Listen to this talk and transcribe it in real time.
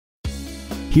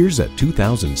Here's a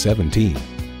 2017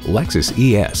 Lexus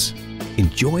ES.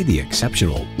 Enjoy the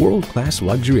exceptional, world-class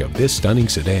luxury of this stunning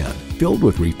sedan, filled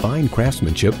with refined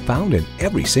craftsmanship found in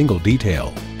every single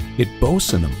detail. It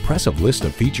boasts an impressive list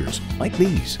of features like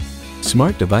these: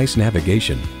 smart device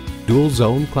navigation,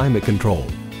 dual-zone climate control,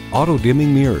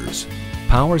 auto-dimming mirrors,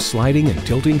 power sliding and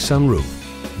tilting sunroof,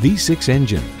 V6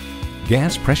 engine,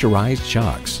 gas pressurized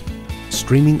shocks,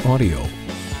 streaming audio,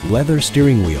 leather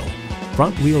steering wheel,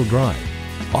 front-wheel drive,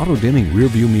 auto-dimming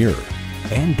rear-view mirror,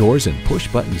 and doors and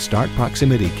push-button start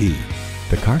proximity key.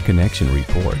 The Car Connection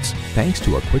reports, thanks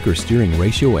to a quicker steering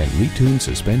ratio and retuned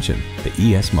suspension, the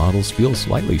ES models feel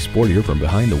slightly sportier from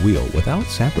behind the wheel without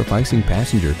sacrificing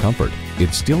passenger comfort.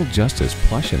 It's still just as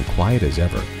plush and quiet as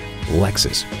ever.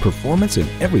 Lexus, performance in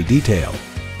every detail.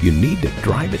 You need to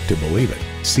drive it to believe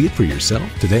it. See it for yourself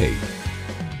today.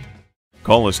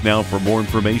 Call us now for more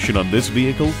information on this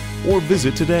vehicle or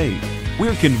visit today.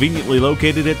 We're conveniently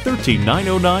located at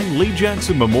 13909 Lee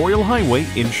Jackson Memorial Highway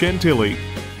in Chantilly.